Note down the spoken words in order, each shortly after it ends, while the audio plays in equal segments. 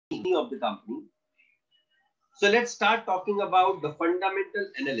journey of the company. So let's start talking about the fundamental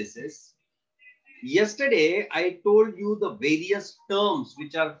analysis. Yesterday, I told you the various terms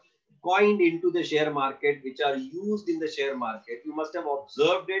which are coined into the share market, which are used in the share market. You must have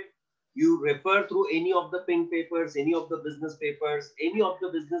observed it. You refer through any of the pink papers, any of the business papers, any of the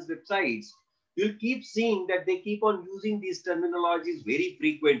business websites. You'll keep seeing that they keep on using these terminologies very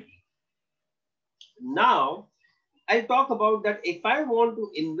frequently. Now, I'll talk about that if I want to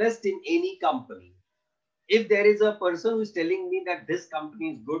invest in any company, if there is a person who is telling me that this company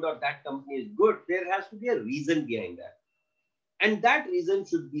is good or that company is good, there has to be a reason behind that. And that reason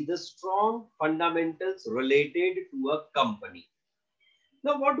should be the strong fundamentals related to a company.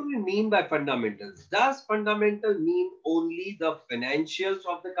 Now, what do we mean by fundamentals? Does fundamental mean only the financials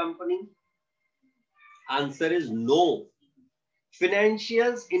of the company? Answer is no.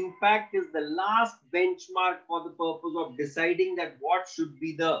 Financials, in fact, is the last benchmark for the purpose of deciding that what should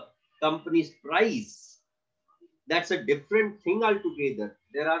be the company's price. That's a different thing altogether.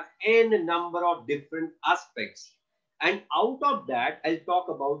 There are n number of different aspects. And out of that, I'll talk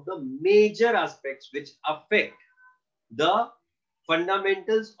about the major aspects which affect the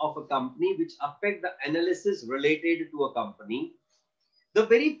fundamentals of a company, which affect the analysis related to a company. The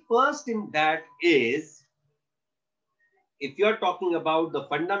very first in that is, if you're talking about the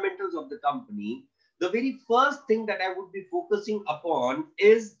fundamentals of the company, the very first thing that I would be focusing upon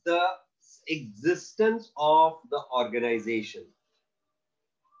is the existence of the organization.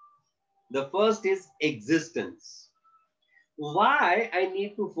 The first is existence. Why I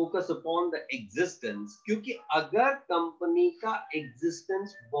need to focus upon the existence? क्योंकि अगर company का existence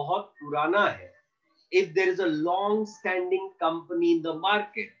बहुत पुराना है, if there is a long-standing company in the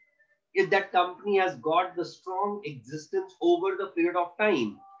market, if that company has got the strong existence over the period of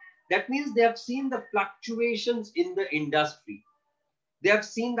time, that means they have seen the fluctuations in the industry. They have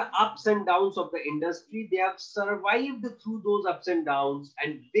seen the ups and downs of the industry. They have survived through those ups and downs.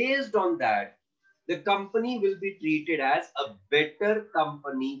 And based on that, the company will be treated as a better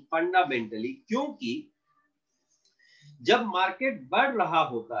company fundamentally. क्योंकि जब market बढ़ रहा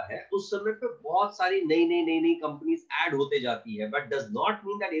होता है उस समय पे बहुत सारी नई कंपनीज ऐड होते जाती है, but does not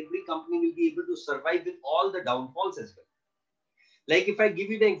mean that every company will be able to survive with all the downfalls as well. Like if I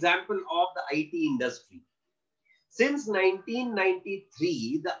give you the example of the IT industry, since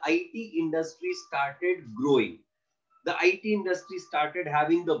 1993 the IT industry started growing. The IT industry started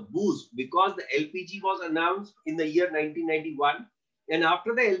having the boost because the LPG was announced in the year 1991, and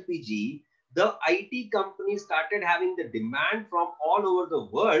after the LPG, the IT companies started having the demand from all over the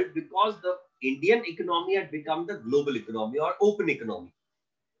world because the Indian economy had become the global economy or open economy.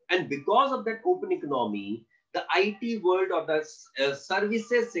 And because of that open economy, the IT world or the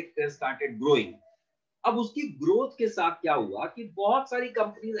services sector started growing. अब उसकी growth के साथ क्या हुआ कि बहुत सारी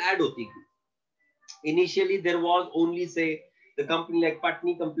companies add होती गई. Initially, there was only, say, the company like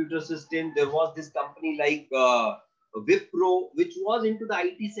Patni Computer System. There was this company like Wipro, which was into the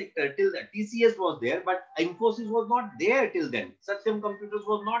IT sector till that. TCS was there, but Infosys was not there till then. Satyam Computers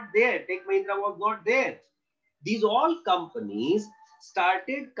was not there. Tech Mahindra was not there. These all companies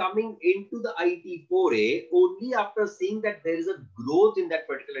started coming into the IT foray only after seeing that there is a growth in that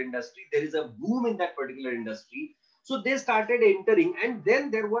particular industry. There is a boom in that particular industry. So they started entering, and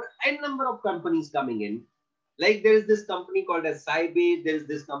then there were a number of companies coming in. Like there is this company called as Sybase, there is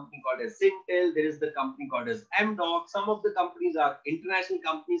this company called as Syntel, there is the company called as MDoc. Some of the companies are international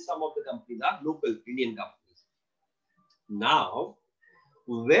companies, some of the companies are local Indian companies. Now,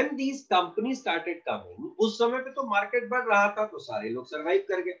 when these companies started coming, उस समय पे तो market बढ़ रहा था तो सारे लोग सर्वाइव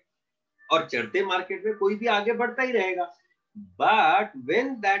कर गए, और चढ़ते मार्केट में कोई भी आगे बढ़ता ही रहेगा. But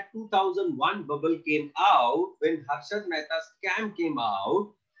when that 2001 bubble came out, when Harshad Mehta's scam came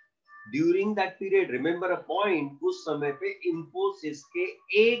out, during that period, remember a point, उस समय पे Infosys के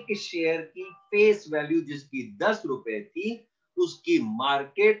एक शेयर की फेस वैल्यू जिसकी 10 रुपए थी, उसकी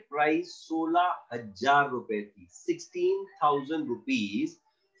मार्केट प्राइस 16,000 रुपए थी. 16,000 rupees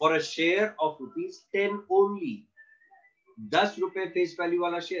for a share of ₹10 only. 10 रुपए फेस वैल्यू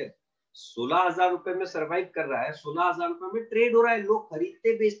वाला शेयर 16,000 रुपए में सरवाइव कर रहा है. 16,000 रुपए में ट्रेड हो रहा है, लोग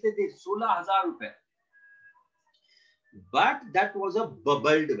खरीदते बेचते थे 16,000 रुपए. But that was a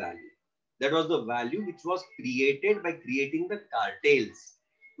bubbled value. That was the value which was created by creating the cartels.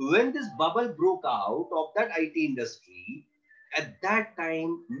 When this bubble broke out of that IT industry, at that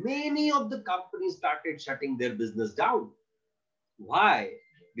time, many of the companies started shutting their business down. Why?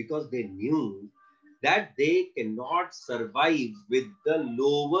 Because they knew that they cannot survive with the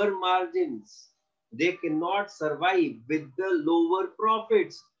lower margins. They cannot survive with the lower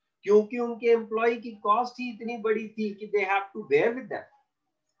profits. क्योंकि उनके employ की cost ही इतनी बड़ी थी कि they have to bear with that.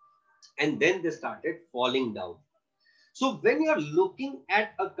 and then they started falling down. So when you're looking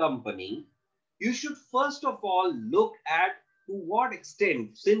at a company, you should first of all look at to what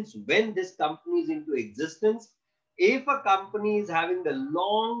extent, since when this company is into existence. If a company is having the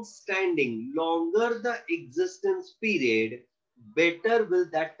long standing, longer the existence period, better will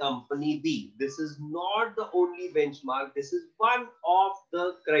that company be. This is not the only benchmark. This is one of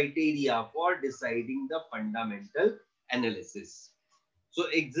the criteria for deciding the fundamental analysis. So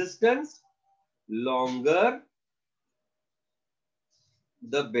existence, longer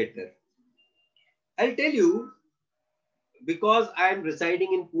the better. I'll tell you, because I'm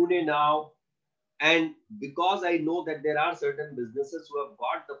residing in Pune now, and because I know that there are certain businesses who have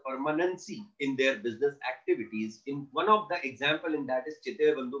got the permanency in their business activities. In one of the example in that is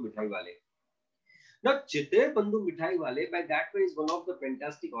Chite Bandhu Mithai Wale. Now, Chite Bandhu Mithai Wale, by that way, is one of the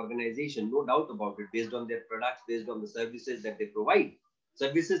fantastic organization, no doubt about it, based on their products, based on the services that they provide.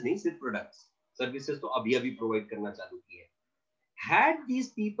 Services नहीं, सिर्फ products. Services तो अभी provide करना चालू की है. Had these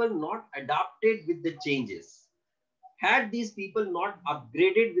people not adapted with the changes, had these people not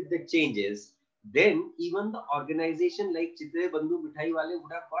upgraded with the changes, then even the organization like Chitra Bandhu Mithai Wale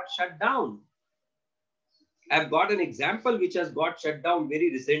would have got shut down. I've got an example which has got shut down very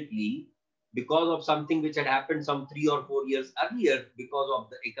recently because of something which had happened some 3 or 4 years earlier because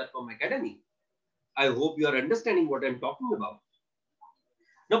of the Ekatvam Academy. I hope you are understanding what I'm talking about.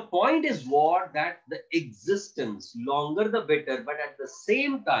 The point is what, that the existence, longer the better, but at the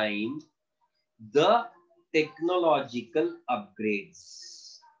same time, the technological upgrades.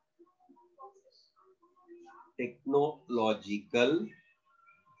 Technological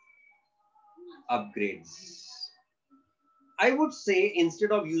upgrades. I would say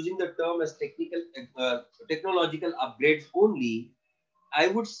instead of using the term as technological upgrades only, I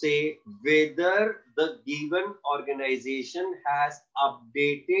would say whether the given organization has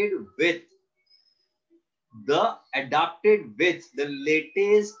updated with the adapted with the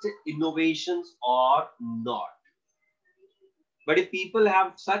latest innovations or not. But if people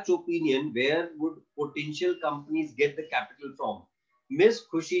have such opinion, where would potential companies get the capital from? Miss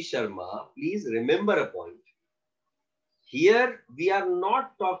Khushi Sharma, please remember a point. Here we are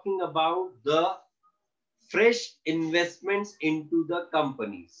not talking about the fresh investments into the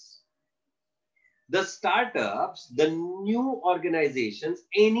companies. The startups, the new organizations,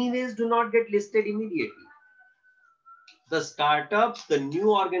 anyways do not get listed immediately. The startups, the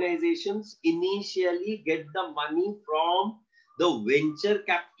new organizations initially get the money from the venture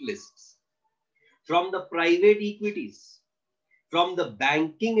capitalists, from the private equities, from the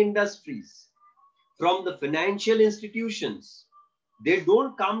banking industries, from the financial institutions. They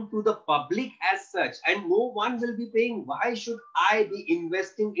don't come to the public as such, and no one will be paying. Why should I be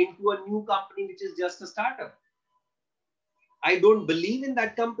investing into a new company which is just a startup? I don't believe in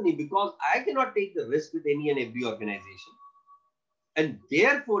that company because I cannot take the risk with any and every organization. And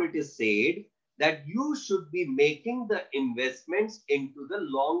therefore, it is said that you should be making the investments into the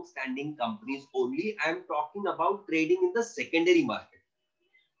long-standing companies only. I'm talking about trading in the secondary market.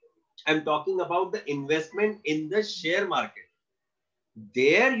 I'm talking about the investment in the share market.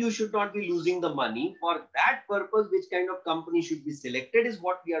 There you should not be losing the money. For that purpose, which kind of company should be selected is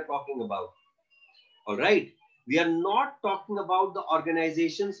what we are talking about. All right. We are not talking about the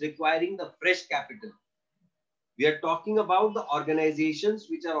organizations requiring the fresh capital. We are talking about the organizations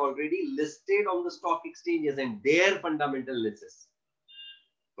which are already listed on the stock exchanges and their fundamental analysis.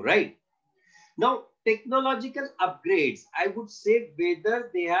 Right. Now, technological upgrades, I would say whether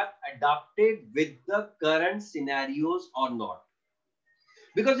they have adapted with the current scenarios or not.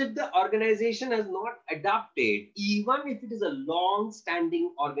 Because if the organization has not adapted, even if it is a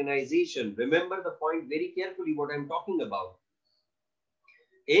long-standing organization, remember the point very carefully what I'm talking about.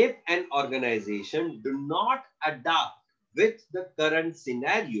 If an organization do not adapt with the current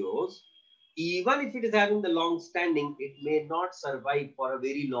scenarios, even if it is having the long-standing, it may not survive for a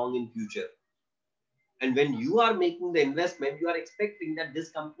very long in future. And when you are making the investment, you are expecting that this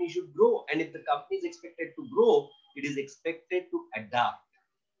company should grow. And if the company is expected to grow, it is expected to adapt.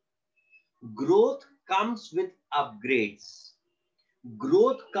 Growth comes with upgrades.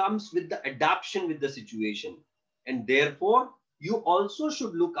 Growth comes with the adaptation with the situation. And therefore, you also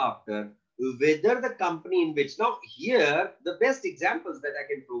should look after whether the company in which, now here, the best examples that I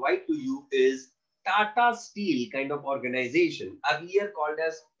can provide to you is Tata Steel kind of organization, earlier called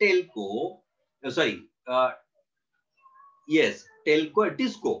as Telco, Tisco,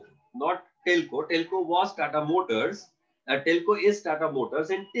 not Telco. Telco was Tata Motors. Telco is Tata Motors,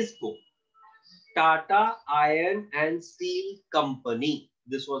 and Tisco, Tata Iron and Steel Company.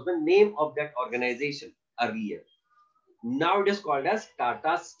 This was the name of that organization earlier. Now it is called as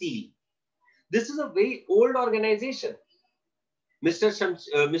Tata Steel. This is a very old organization. Mr.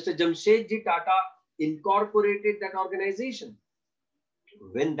 Jamshedji Tata incorporated that organization.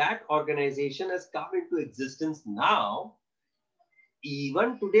 When that organization has come into existence now,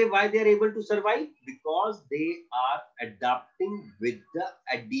 even today, why they are able to survive? Because they are adapting with the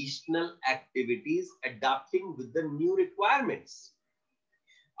additional activities, adapting with the new requirements.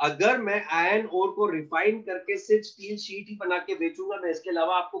 अगर मैं iron ore को refine करके सिर्फ steel sheet ही बना के बेचूंगा, मैं इसके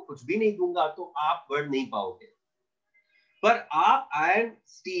अलावा आपको कुछ भी नहीं दूंगा, तो आप बढ़ नहीं पाओगे। पर आप आयरन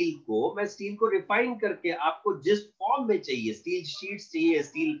स्टील को, मैं स्टील को रिफाइन करके आपको जिस फॉर्म में चाहिए, स्टील शीट्स चाहिए,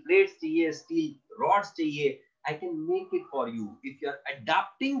 स्टील प्लेट्स चाहिए, स्टील रॉड्स चाहिए, I can make it for you. If you are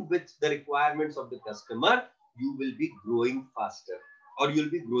adapting with the requirements of the customer, you will be growing faster, or you'll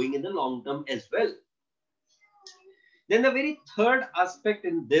be growing in the long term as well. Then the very third aspect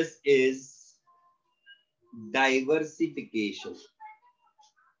in this is diversification.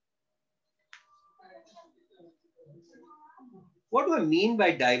 What do I mean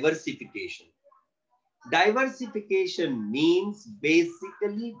by diversification? Diversification means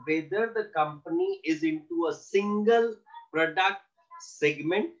basically whether the company is into a single product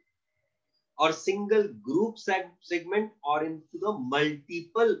segment or single group segment, or into the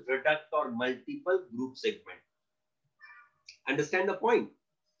multiple product or multiple group segment. Understand the point?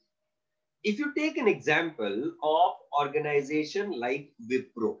 If you take an example of organization like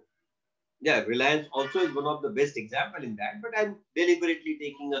Wipro, yeah, Reliance also is one of the best example in that, but I'm deliberately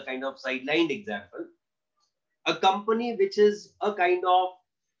taking a kind of sidelined example. A company which is a kind of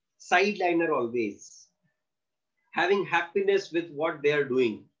sideliner always, having happiness with what they are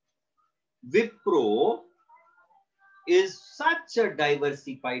doing. Wipro is such a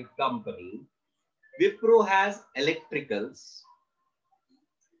diversified company. Wipro has electricals.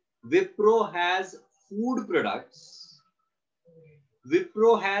 Wipro has food products.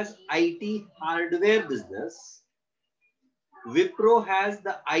 Wipro has IT hardware business. Wipro has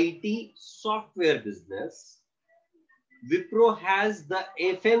the IT software business. Wipro has the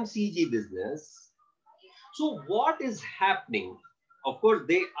FMCG business. So what is happening? Of course,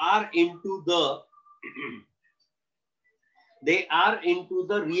 they are into the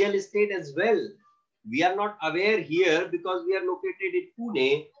real estate as well. We are not aware here because we are located in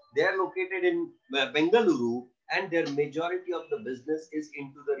Pune. They are located in Bengaluru, and their majority of the business is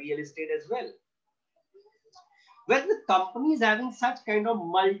into the real estate as well. When the company is having such kind of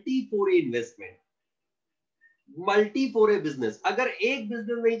multi-foray investment, multi-foray business, अगर एक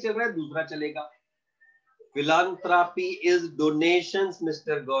business नहीं चल रहा है, दूसरा चलेगा. Philanthropy is donations,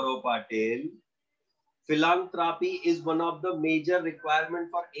 Mr. Gaurav Patel. Philanthropy is one of the major requirement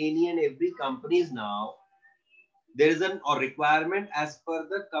for any and every companies now. There is a requirement as per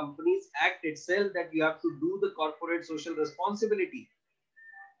the Companies Act itself that you have to do the corporate social responsibility.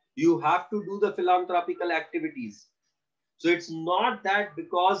 You have to do the philanthropical activities. So it's not that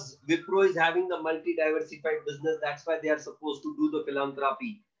because Wipro is having the multi-diversified business, that's why they are supposed to do the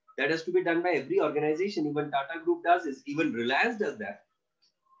philanthropy. That has to be done by every organization. Even Tata Group does this. Even Reliance does that.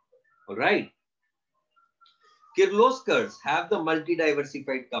 All right. Kirloskars have the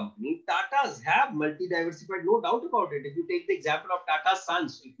multi-diversified company. Tatas have multi-diversified, no doubt about it. If you take the example of Tata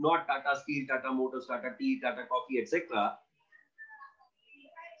Sons, if not Tata Steel, Tata Motors, Tata Tea, Tata Coffee, etc.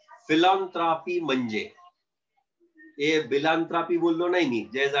 Philanthropy manje. ये philanthropy बोल लो नहीं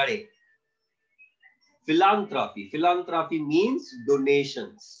जय philanthropy means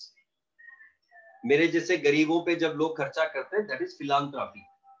donations. मेरे जैसे गरीबों पे जब लोग खर्चा करते हैं, that is philanthropy.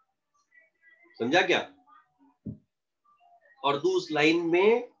 समझा क्या? और तू उस लाइन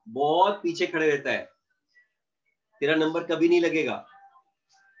में बहुत पीछे खड़े रहता है, तेरा नंबर कभी नहीं लगेगा.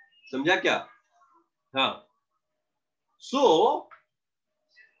 समझा क्या? हाँ. So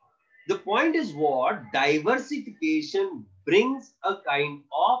the point is what? Diversification brings a kind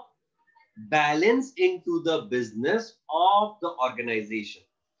of balance into the business of the organization.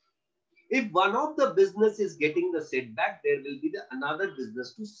 If one of the business is getting the setback, there will be another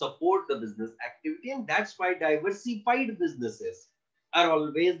business to support the business activity, and that's why diversified businesses are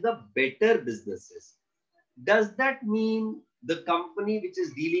always the better businesses. Does that mean the company which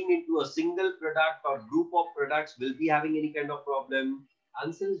is dealing into a single product or group of products will be having any kind of problem?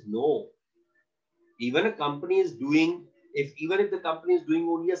 Answer is no. Even a company is doing, even if the company is doing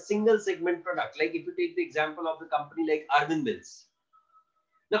only a single segment product, like if you take the example of the company like Arvind Mills.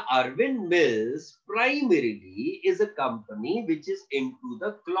 Now, Arvind Mills primarily is a company which is into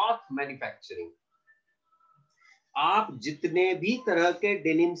the cloth manufacturing. आप जितने भी तरह के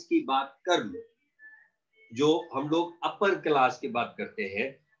denims की बात कर लो, जो हम लोग अपर क्लास की बात करते हैं,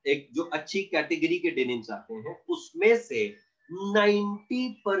 एक जो अच्छी कैटेगरी के डेनिम्स आते हैं, उसमें से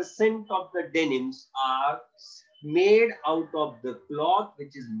 90% of the denims are made out of the cloth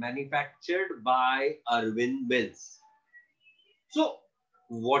which is manufactured by Arvind Mills. So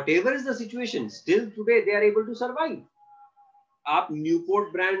whatever is the situation, still today they are able to survive. आप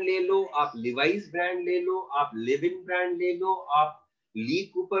न्यूपोर्ट ब्रांड ले लो, आप Levi's brand ले लो, आप living brand ले लो, आप Lee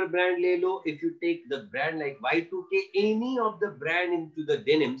Cooper brand ले लो. If you take the brand like Y2K, any of the brand into the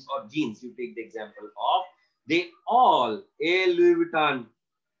denims or jeans, you take the example of, they all, Louis Vuitton.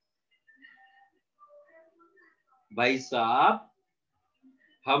 भाई साहब,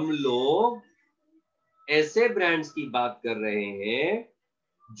 हम लोग ऐसे ब्रांड्स की बात कर रहे हैं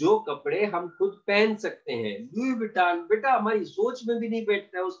जो कपड़े हम खुद पहन सकते हैं. लुई विटान, बेटा हमारी सोच में भी नहीं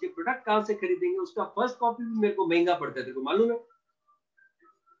बैठता है. उसके प्रोडक्ट कहां से खरीदेंगे? उसका फर्स्ट कॉपी भी मेरे को महंगा पड़ता है, तेरे को मालूम है?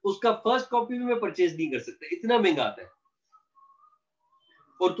 उसका फर्स्ट कॉपी भी मैं परचेज नहीं कर सकता, इतना महंगा आता है.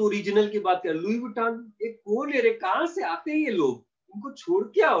 और तू ओरिजिनल की बात कर, लुई विटान, ये कौन है रे? कहां से आते हैं ये लोग? इनको छोड़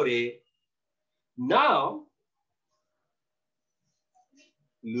क्या हो रे? नाउ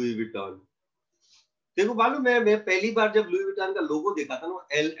लुई विटान, देखो मालूम है, मैं पहली बार जब लुई विटान का लोगो देखा था ना,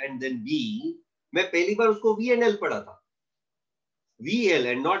 एल एंड देन वी, मैं पहली बार उसको वी एंड एल पढ़ा था, V L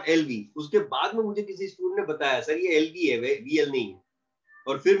and naught L V. उसके बाद में मुझे किसी स्टूडेंट ने बताया, सर ये एल वी है, वी एल नहीं है.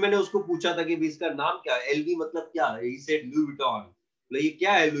 और फिर मैंने उसको पूछा था कि इसका नाम क्या है, एल वी मतलब क्या है? He said Louis विटान. ये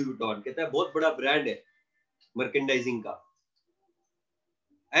क्या है लुई विटान? कहता है बहुत बड़ा ब्रांड है मर्केंडाइजिंग का.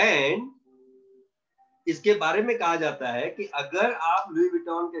 एंड इसके बारे में कहा जाता है कि अगर आप लुई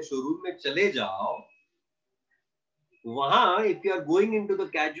विटान के शोरूम में चले जाओ, वहां if you are going into the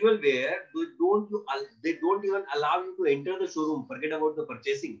casual wear, they don't even allow you to enter the showroom. Forget about the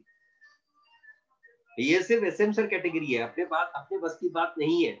purchasing. ये सिर्फ एसएम सर कैटेगरी है, अपने बस की बात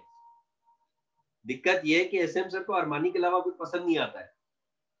नहीं है. दिक्कत ये है कि एसएम सर को अरमानी के अलावा कुछ पसंद नहीं आता है.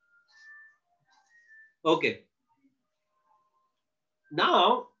 Okay,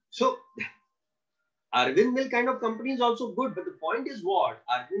 now so Arvind Mill kind of company is also good, but the point is what?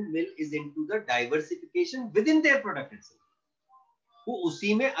 Arvind Mill is into the diversification within their product itself. वो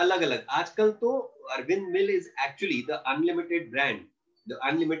उसी में अलग अलग, आजकल तो Arvind Mill is actually the unlimited brand, the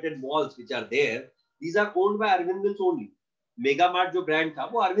unlimited malls which are there, these are owned by Arvind Mills only. Mega Mart जो brand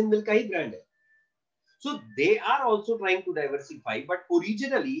था वो Arvind Mill का ही brand है. So they are also trying to diversify, but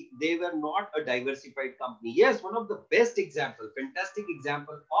originally they were not a diversified company. Yes, one of the best example, fantastic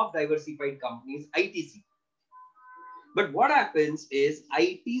example of diversified companies, ITC. But what happens is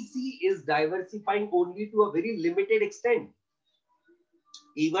ITC is diversifying only to a very limited extent.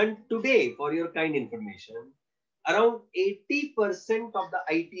 Even today, for your kind information, around 80% of the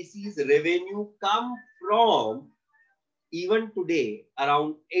ITC's revenue come from, even today,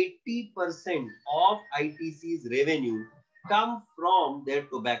 around 80% of ITC's revenue come from their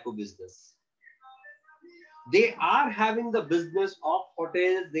tobacco business. They are having the business of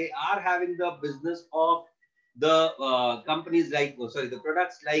hotels. They are having the business of the companies like, the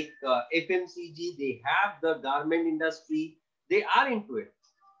products like FMCG. They have the garment industry. They are into it.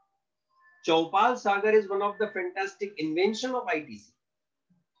 Chaupal Sagar is one of the fantastic invention of ITC.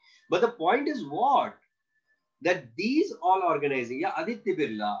 But the point is what? That these all organizations, Aditya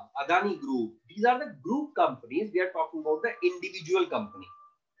Birla, Adani Group, these are the group companies. We are talking about the individual company.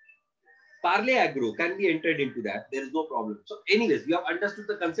 Parle Agro can be entered into that. There is no problem. So anyways, you have understood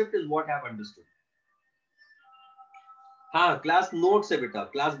the concept is what I have understood. हाँ, class note से बेटा,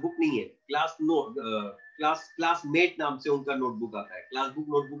 class book नहीं है. Class note, classmate नाम से उनका notebook आता है. क्लास बुक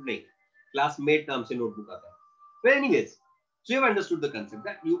नोटबुक नहीं, क्लासमेट नाम से नोटबुक आता है. But anyways, so you have understood the concept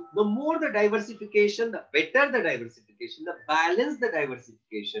that the more the diversification, the better the diversification, the balance the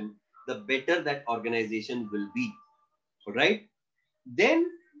diversification, the better that organization will be. All right. Then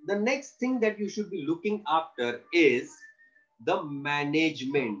the next thing that you should be looking after is the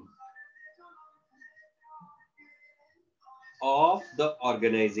management of the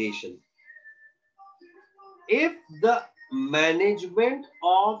organization. If the management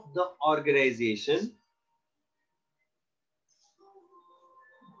of the organization,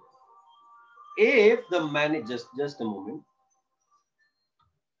 if the manager, just a moment.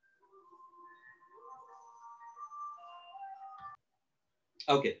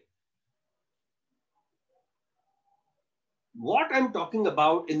 Okay. What I'm talking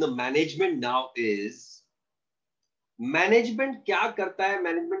about in the management now is, management क्या करता है,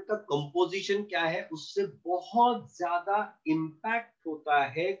 management का composition क्या है, उससे बहुत ज्यादा impact होता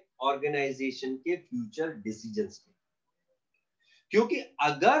है ऑर्गेनाइजेशन के फ्यूचर डिसीजंस पे. क्योंकि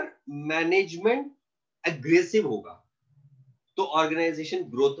अगर मैनेजमेंट एग्रेसिव होगा तो ऑर्गेनाइजेशन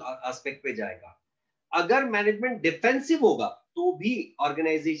ग्रोथ एस्पेक्ट पे जाएगा. अगर मैनेजमेंट डिफेंसिव होगा तो भी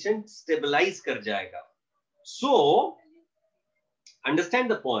ऑर्गेनाइजेशन स्टेबलाइज कर जाएगा. सो Understand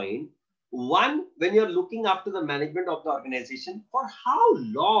the point. One, when you're looking after the management of the organization, for how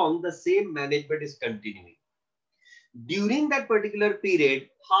long the same management is continuing. During that particular period,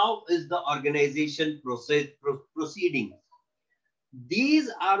 how is the organization proceeding? These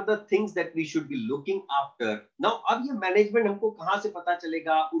are the things that we should be looking after. Now, अब ये management हमको कहाँ से पता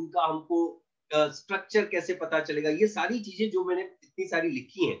चलेगा, उनका हमको structure कैसे पता चलेगा, ये सारी चीजें जो मैंने इतनी सारी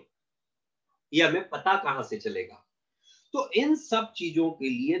लिखी हैं, ये हमें पता कहाँ से चलेगा? तो इन सब चीजों के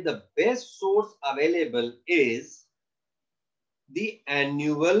लिए the best source available is the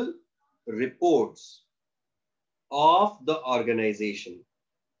annual reports of the organization.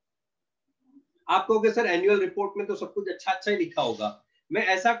 आप कहोगे सर एनुअल रिपोर्ट में तो सब कुछ अच्छा अच्छा ही लिखा होगा. मैं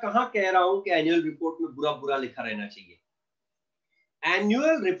ऐसा कहां कह रहा हूं कि एनुअल रिपोर्ट में बुरा बुरा लिखा रहना चाहिए.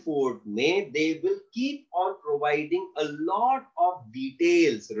 एनुअल रिपोर्ट में they will keep on providing a lot of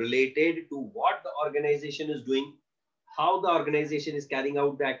details related to what the organization is doing, how the organization is carrying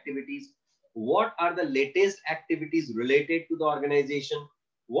out the activities, what are the latest activities related to the organization,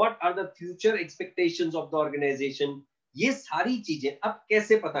 what are the future expectations of the organization. ये सारी चीजें अब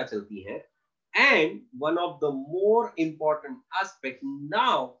कैसे पता चलती हैं? And one of the more important aspect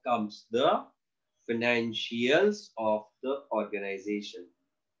now comes the financials of the organization.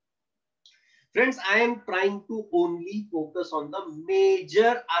 Friends, I am trying to only focus on the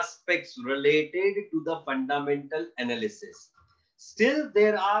major aspects related to the fundamental analysis. Still,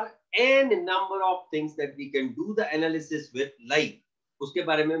 there are n number of things that we can do the analysis with, like उसके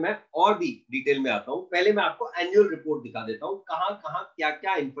बारे में मैं और भी detail में आता हूं. पहले मैं आपको एनुअल रिपोर्ट दिखा देता हूं, कहां कहां क्या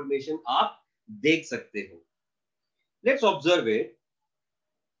क्या इंफॉर्मेशन आप देख सकते हो. Let's observe it.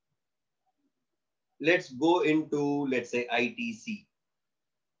 Let's go into, let's say, ITC.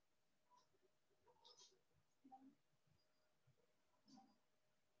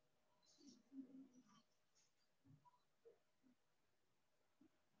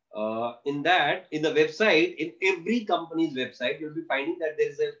 In the website, in every company's website, you'll be finding that there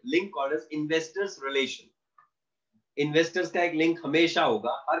is a link called as investors relation. Investors का एक link हमेशा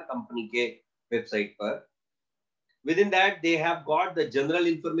होगा हर company के website पर. Within that, they have got the general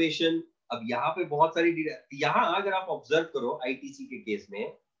information. अब यहाँ पे बहुत सारी यहाँ अगर आप ऑब्जर्व करो ITC के केस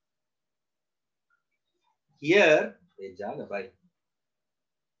में, here जाना भाई,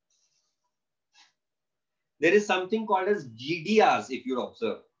 there is something called as GDRs. If you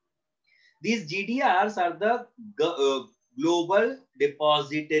observe, these GDRs are the global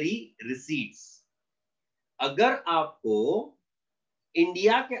depository receipts. अगर आपको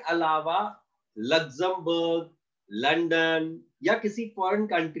इंडिया के अलावा लग्जमबर्ग, लंदन या किसी फॉरेन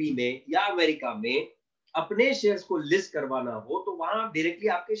कंट्री में या अमेरिका में अपने शेयर्स को लिस्ट करवाना हो, तो वहां डायरेक्टली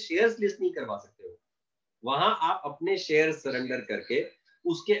आपके शेयर्स लिस्ट नहीं करवा सकते हो. वहां आप अपने शेयर सरेंडर करके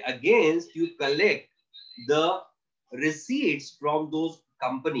उसके against you collect the receipts from those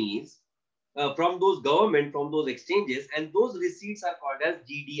companies, from those government, from those exchanges, and those receipts are called as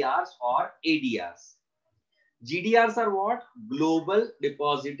GDRs or ADRs. GDRs are what? Global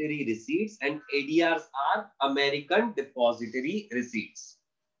Depository Receipts, and ADRs are American Depository Receipts.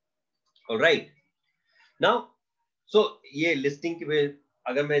 All right. Now, so ये listing की,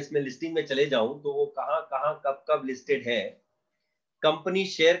 अगर मैं इसमें listing में चले जाऊं तो वो कहां कहां कब कब listed है. Company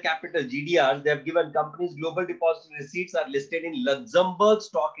share capital GDRs, they have given companies global depository receipts are listed in Luxembourg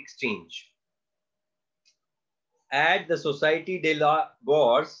Stock Exchange, at the Société de la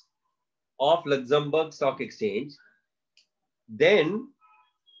Bourse of Luxembourg Stock Exchange. Then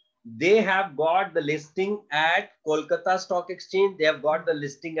they have got the listing at Kolkata Stock Exchange, they have got the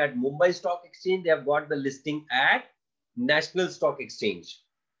listing at Mumbai Stock Exchange, they have got the listing at National Stock Exchange.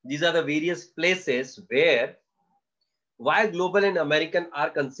 These are the various places where, why global and American are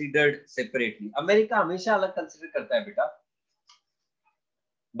considered separately. America हमेशा अलग consider करता है बेटा,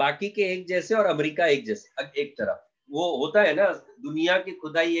 बाकी के एक जैसे और अमेरिका एक जैसे एक तरफ. वो होता है ना, दुनिया की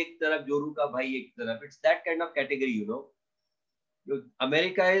खुदाई एक तरफ, जोरू का भाई एक तरफ. It's that kind of category, you know.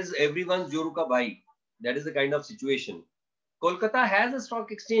 America is everyone's जोरू का भाई. That is the kind of situation. Kolkata has a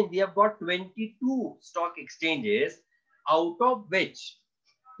stock exchange. We have got 22 stock exchanges, out of which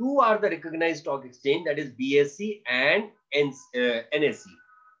 2 are the recognized stock exchange, that is BSE and NSE.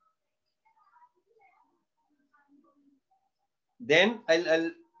 Then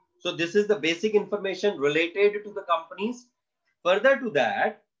so this is the basic information related to the companies. Further to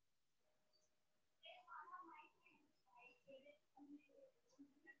that,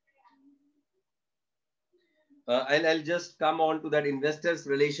 and I'll just come on to that investors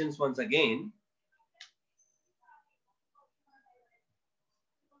relations once again.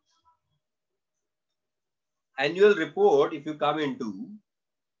 Annual report, if you come into,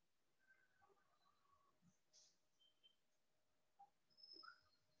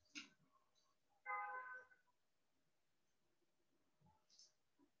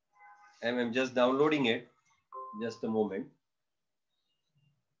 I'm just downloading it. Just a moment.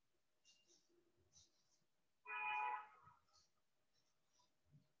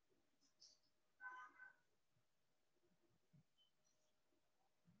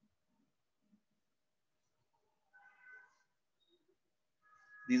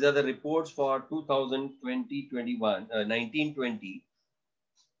 These are the reports for 2020-21, 19-20.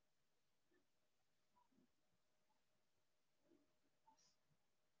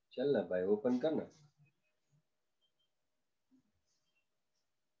 चलना भाई, open करना.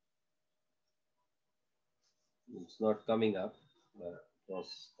 It's not coming up. It was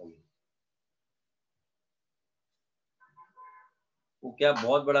coming. वो क्या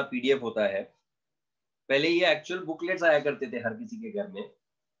बहुत बड़ा PDF होता है. पहले ये एक्चुअल बुकलेट्स आया करते थे हर किसी के घर में,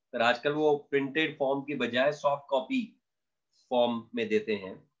 पर आजकल वो प्रिंटेड फॉर्म की बजाय सॉफ्ट कॉपी फॉर्म में देते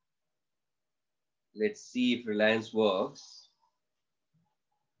हैं. Let's see if Reliance works.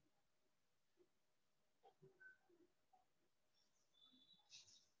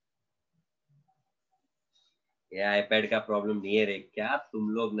 ये आईपैड का प्रॉब्लम नहीं है रे. क्या तुम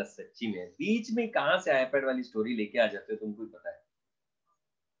लोग ना सच्ची में बीच में कहां से आईपैड वाली स्टोरी लेके आ जाते हो, तुमको ही पता है.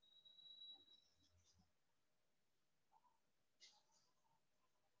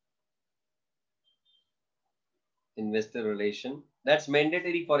 Investor relation, that's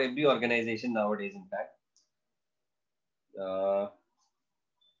mandatory for every organization nowadays, in fact.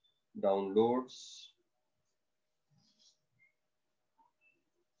 Downloads.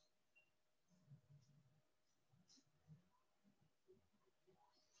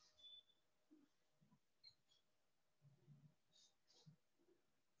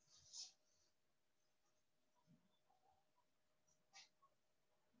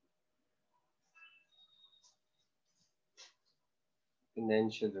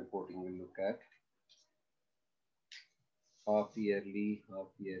 Financial reporting we'll look at. Half yearly. No,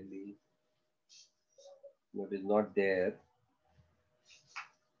 it is not there.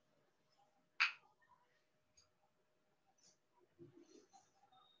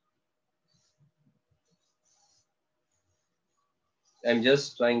 I'm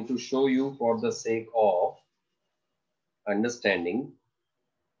just trying to show you for the sake of understanding.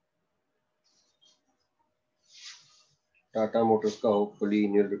 Tata Motors का hopefully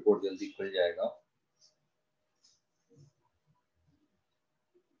annual report जल्दी खुल जाएगा.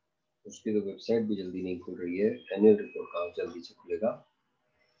 उसकी तो website भी जल्दी नहीं खुल रही है. एनुअल रिपोर्ट कहाँ जल्दी से खुलेगा.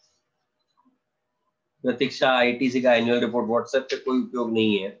 प्रतीक्षा, आईटीसी का एनुअल रिपोर्ट व्हाट्सएप पे कोई उपयोग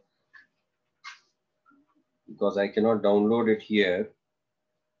नहीं है, because I cannot download it here.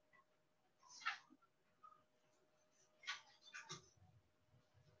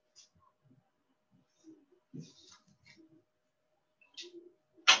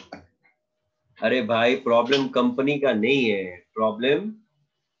 अरे भाई, प्रॉब्लम कंपनी का नहीं है, प्रॉब्लम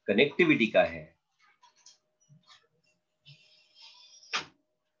कनेक्टिविटी का है.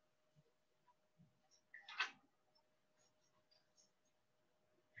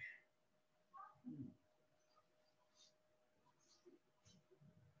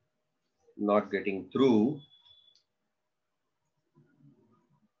 Not getting through.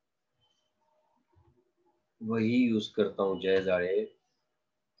 वही यूज करता हूँ जय जाड़े.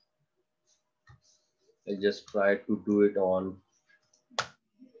 I'll just try to do it on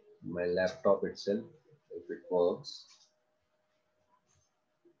my laptop itself if it works.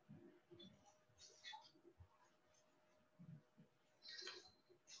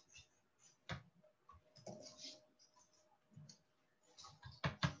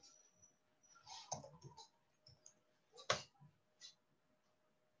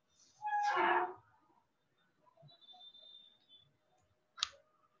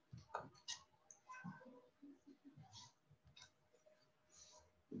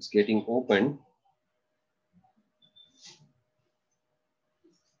 It's getting open.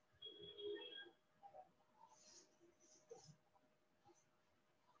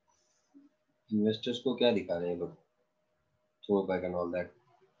 Investors को क्या दिखा रहे हैं लोग? Throw back and all that.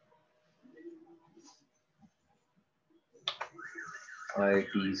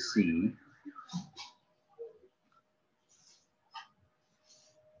 ITC.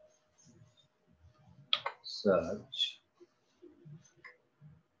 Search.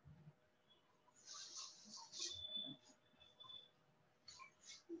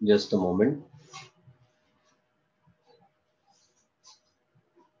 Just a moment.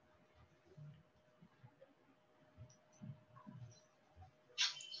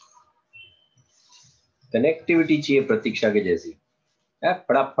 Connectivity चाहिए प्रतीक्षा के जैसी. यार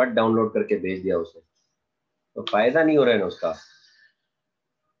फटाफट डाउनलोड करके भेज दिया उसने, तो फायदा नहीं हो रहा है ना उसका.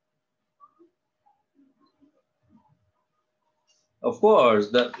 Of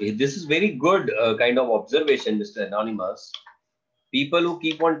course, this is very good kind of observation, Mr. Anonymous. People who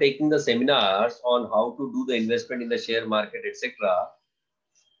keep on taking the seminars on how to do the investment in the share market, etc.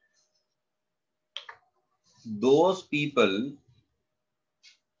 Those people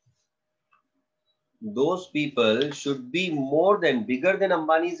should be more than bigger than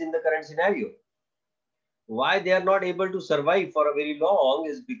Ambani's in the current scenario. Why they are not able to survive for a very long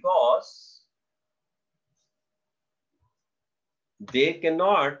is because they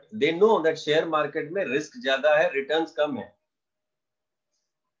know that share market में risk ज़्यादा है, returns कम है.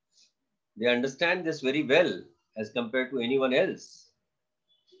 They understand this very well as compared to anyone else.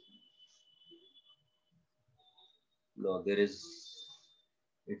 No,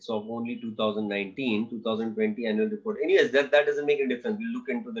 it's of only 2019, 2020 annual report. Anyways, that doesn't make any difference. We'll look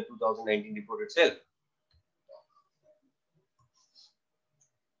into the 2019 report itself.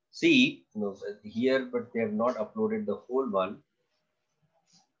 See, no, here, but they have not uploaded the whole one.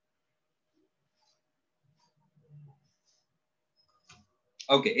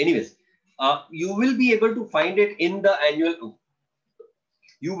 Okay, anyways, you will be able to find it in the annual.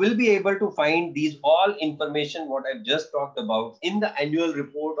 You will be able to find these all information what I've just talked about in the annual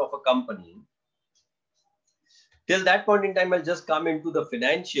report of a company. Till that point in time, I'll just come into the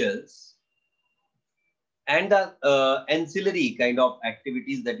financials and the ancillary kind of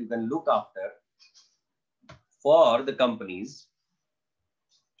activities that you can look after for the companies.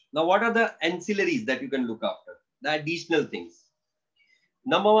 Now, what are the ancillaries that you can look after? The additional things.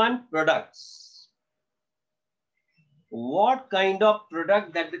 Number one, products. What kind of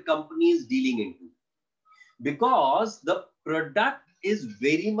product that the company is dealing into? Because the product is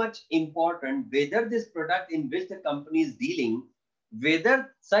very much important, whether this product in which the company is dealing,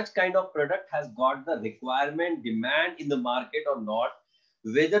 whether such kind of product has got the requirement, demand in the market or not,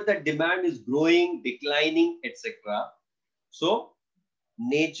 whether the demand is growing, declining, etc. So,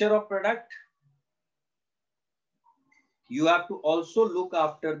 nature of product, you have to also look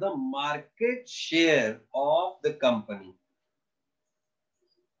after the market share of the company.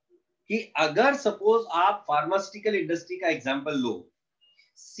 कि अगर suppose आप pharmaceutical industry का example low,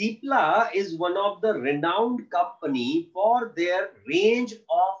 Cipla is one of the renowned company for their range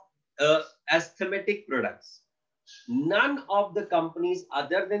of asthmatic products. None of the companies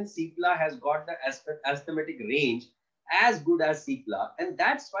other than Cipla has got the asthmatic range as good as Cipla, and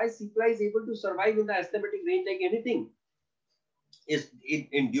that's why Cipla is able to survive in the asthmatic range like anything.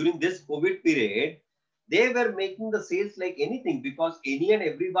 During this COVID period, they were making the sales like anything, because any and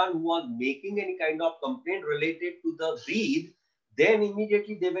everyone who was making any kind of complaint related to the breathe, then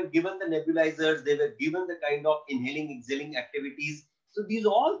immediately they were given the nebulizers, they were given the kind of inhaling, exhaling activities. So these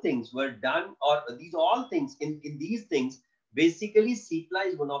all things were done, or these all things, in these things, basically Cipla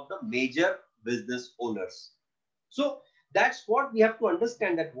is one of the major business owners. So that's what we have to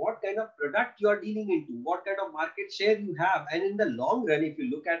understand, that what kind of product you are dealing into, what kind of market share you have. And in the long run, if you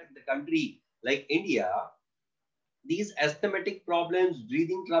look at the country like India, these asthmatic problems,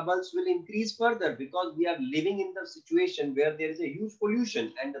 breathing troubles will increase further, because we are living in the situation where there is a huge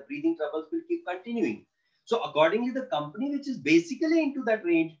pollution and the breathing troubles will keep continuing. So accordingly, the company which is basically into that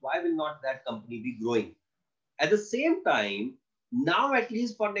range, why will not that company be growing? At the same time, now at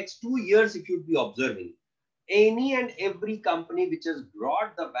least for next 2 years, if you'd be observing, any and every company which has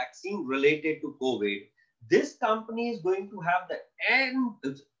brought the vaccine related to COVID, this company is going to have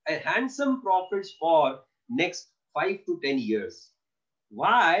a handsome profits for next 5 to 10 years.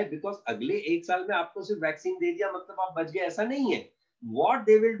 Why? Because अगले एक साल में आपको सिर्फ vaccine दे दिया मतलब आप बच गए, ऐसा नहीं है. What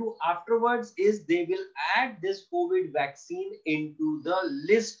they will do afterwards is they will add this COVID vaccine into the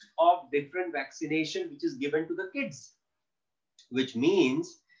list of different vaccination which is given to the kids, which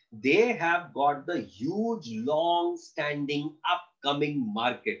means they have got the huge long standing upcoming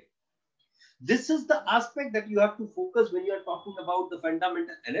market. This is the aspect that you have to focus when you are talking about the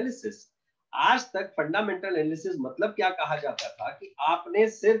fundamental analysis. आज तक fundamental analysis मतलब क्या कहा जाता था कि आपने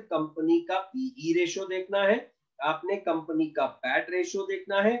सिर्फ कंपनी का पीई रेशियो देखना है, आपने कंपनी का पैट रेशियो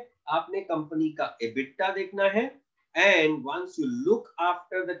देखना है, आपने कंपनी का एबिटा देखना है. And once you look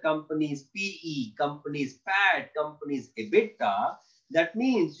after the company's PE, company's PAT, company's EBITDA, that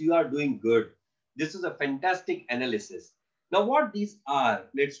means you are doing good. This is a fantastic analysis. Now, what these are,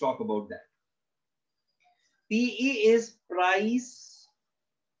 let's talk about that. PE is price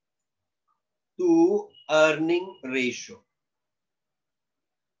to earning ratio.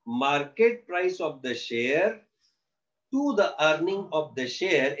 Market price of the share to the earning of the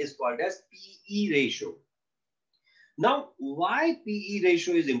share is called as PE ratio. Now, why PE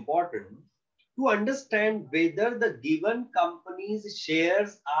ratio is important? To understand whether the given company's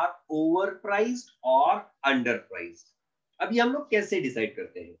shares are overpriced or underpriced. अभी हम लोग कैसे decide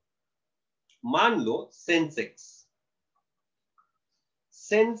करते हैं? मान लो Sensex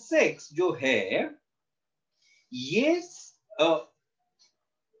जो है ये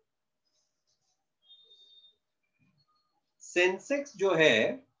सेंसेक्स जो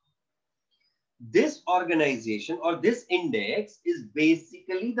है, this organization or this index is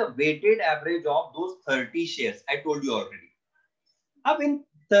basically the weighted average of those 30 shares. I told you already. अब इन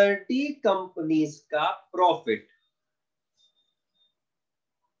 30 कंपनीज का प्रॉफिट,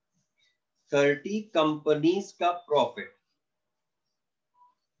 30 कंपनीज का प्रॉफिट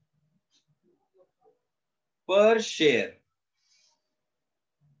पर शेयर,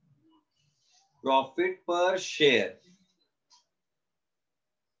 प्रॉफिट पर शेयर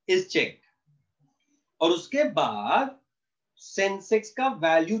इज चेक, और उसके बाद सेंसेक्स का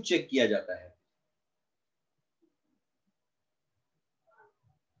वैल्यू चेक किया जाता है।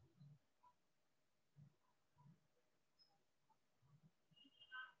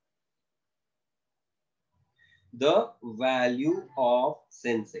 The value of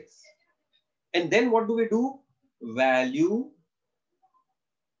Sensex, and then what do we do? Value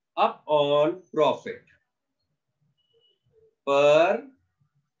up on profit per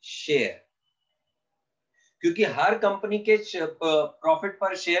share, क्योंकि हर कंपनी के प्रॉफिट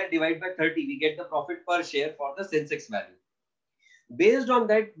पर share divide by 30 we get the profit पर share for the Sensex value. Based on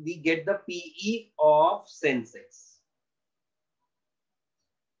that we get the PE of Sensex.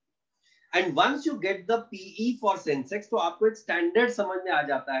 And once you get the PE for Sensex, तो आपको एक standard समझ में आ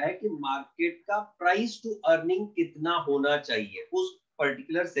जाता है कि मार्केट का प्राइस टू अर्निंग कितना होना चाहिए उस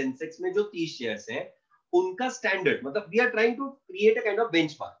पर्टिकुलर सेंसेक्स में जो 30 शेयर्स हैं उनका स्टैंडर्ड. मतलब we are trying to create a kind of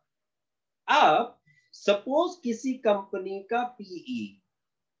benchmark. अब सपोज किसी कंपनी का PE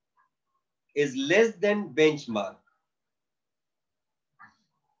is less than benchmark,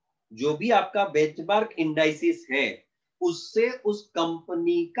 जो भी आपका बेंचमार्क इंडाइसिस है उससे उस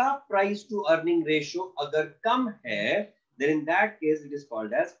कंपनी का प्राइस टू अर्निंग रेशियो अगर कम है, then in that case it is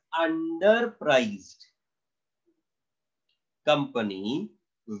called as underpriced company.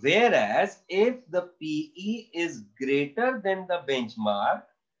 Whereas if the PE is greater than the benchmark,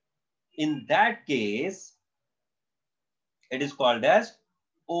 in that case it is called as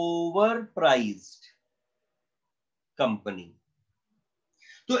overpriced company.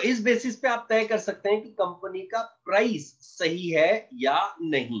 तो इस basis पे आप तय कर सकते हैं कि कंपनी का प्राइस सही है या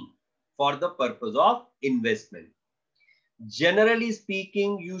नहीं for the purpose of investment. Generally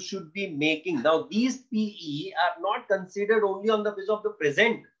speaking, you should be making, now these PE are not considered only on the basis of the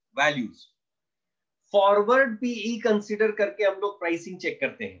present values. Forward PE consider करके हम लोग प्राइसिंग चेक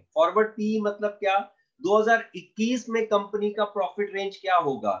करते हैं. Forward PE मतलब क्या? 2021 में company का profit range क्या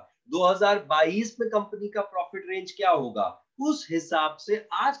होगा, 2022 में कंपनी का प्रॉफिट रेंज क्या होगा, उस हिसाब से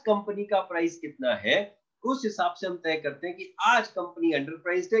आज कंपनी का प्राइस कितना है, उस हिसाब से हम तय करते हैं कि आज कंपनी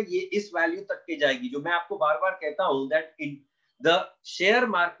अंडरप्राइज्ड है, ये इस वैल्यू तक के जाएगी. जो मैं आपको बार बार कहता हूं that in the share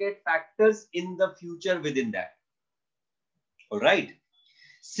market factors in the future with in that. Alright.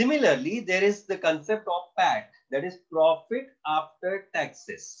 Similarly, there is the concept of PAT, that is profit after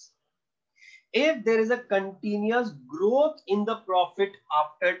taxes. If there is a continuous growth in the profit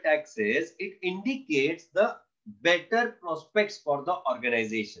after taxes, it indicates the better prospects for the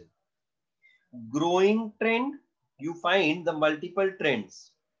organization. Growing trend, you find the multiple trends.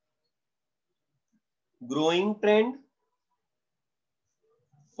 Growing trend,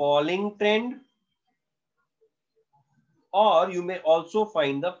 falling trend, or you may also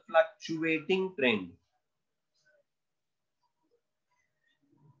find the fluctuating trend.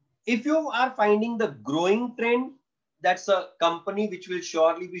 If you are finding the growing trend, that's a company which will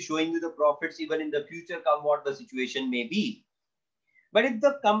surely be showing you the profits even in the future, come what the situation may be. But if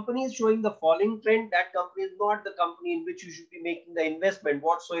the company is showing the falling trend, that company is not the company in which you should be making the investment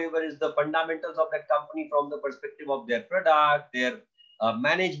whatsoever is the fundamentals of that company from the perspective of their product, their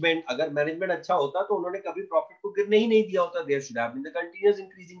management. अगर management अच्छा होता तो उन्होंने कभी profit को गिरने ही नहीं दिया होता. There should have been the continuous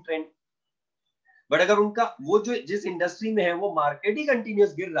increasing trend. But अगर उनका वो जो जिस इंडस्ट्री में है वो मार्केट ही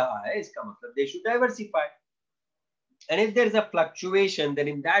कंटिन्यूस गिर रहा है, इसका मतलब they should diversify. And if there is a fluctuation, then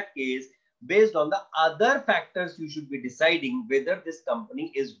in that case based on the other factors you should be deciding whether this company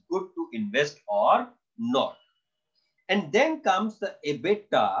is good to invest or not. And then comes the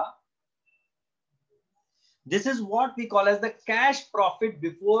EBITDA. This is what we call as the cash profit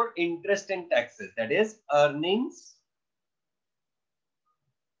before interest and taxes, that is earnings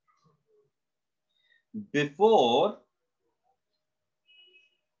before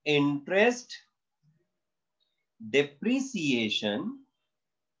interest, depreciation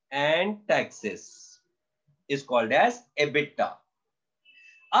and taxes is called as EBITDA.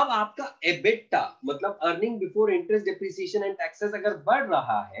 अब आपका EBITDA मतलब earning before interest depreciation and taxes अगर बढ़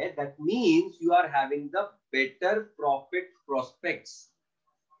रहा है, that means you are having the better profit prospects,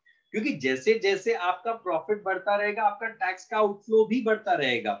 क्योंकि जैसे जैसे आपका प्रॉफिट बढ़ता रहेगा आपका टैक्स का आउटफ्लो भी बढ़ता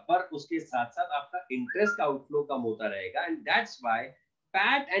रहेगा, पर उसके साथ साथ आपका इंटरेस्ट का आउटफ्लो कम होता रहेगा। And that's why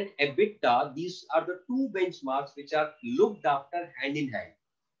PAT and EBITDA, these are the two benchmarks which are looked after hand in hand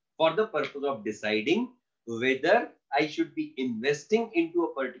for the purpose of deciding whether I should be investing into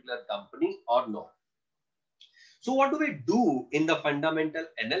a particular company or not. So what do we do in the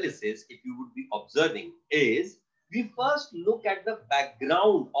fundamental analysis, if you would be observing, is we first look at the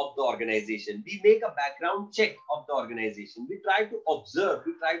background of the organization. We make a background check of the organization. We try to observe,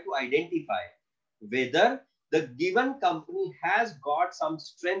 we try to identify whether the given company has got some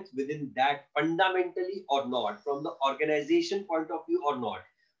strength within that fundamentally or not, from the organization point of view or not,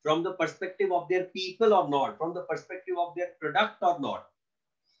 from the perspective of their people or not, from the perspective of their product or not.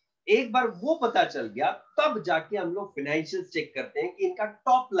 एक बार वो पता चल गया तब जाके हम लोग financial check करते हैं कि इनका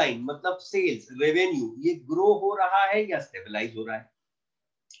टॉप लाइन मतलब सेल्स रेवेन्यू ये ग्रो हो रहा है या स्टेबलाइज हो रहा है,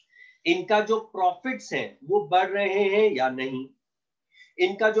 इनका जो प्रॉफिट्स हैं वो बढ़ रहे हैं या नहीं,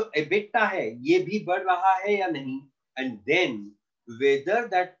 इनका जो एबिटा है ये भी बढ़ रहा है या नहीं, and then whether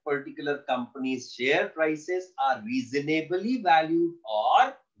that particular company's share prices are reasonably valued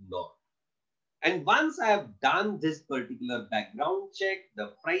or not. And once I have done this particular background check,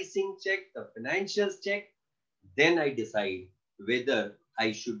 the pricing check, the financials check, then I decide whether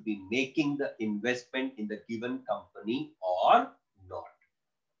I should be making the investment in the given company or not.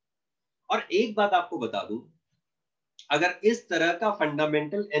 और एक बात आपको बता दूं, अगर इस तरह का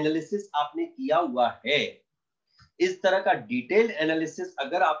फंडामेंटल एनालिसिस आपने किया हुआ है, इस तरह का डिटेल्ड एनालिसिस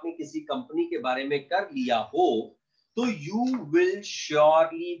अगर आपने किसी कंपनी के बारे में कर लिया हो, so you will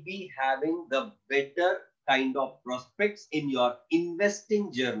surely be having the better kind of prospects in your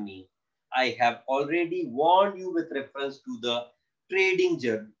investing journey. I have already warned you with reference to the trading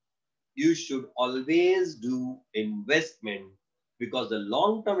journey. You should always do investment because the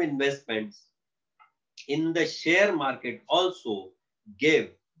long-term investments in the share market also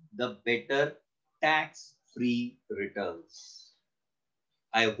give the better tax-free returns.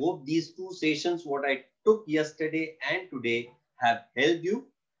 I hope these two sessions, what I took yesterday and today, have helped you.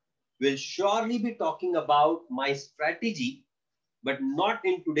 We'll surely be talking about my strategy, but not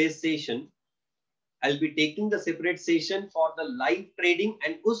in today's session. I'll be taking the separate session for the live trading,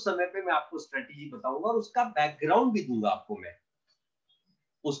 and उस समय पे मैं आपको strategy बताऊंगा और उसका background भी दूंगा आपको मैं,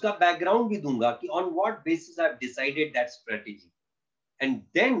 उसका background भी दूंगा कि on what basis I've decided that strategy, and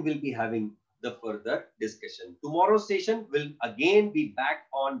then we'll be having the further discussion. Tomorrow's session will again be back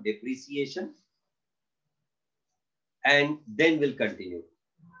on depreciation and then we'll continue.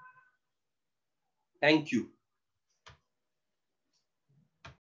 Thank you.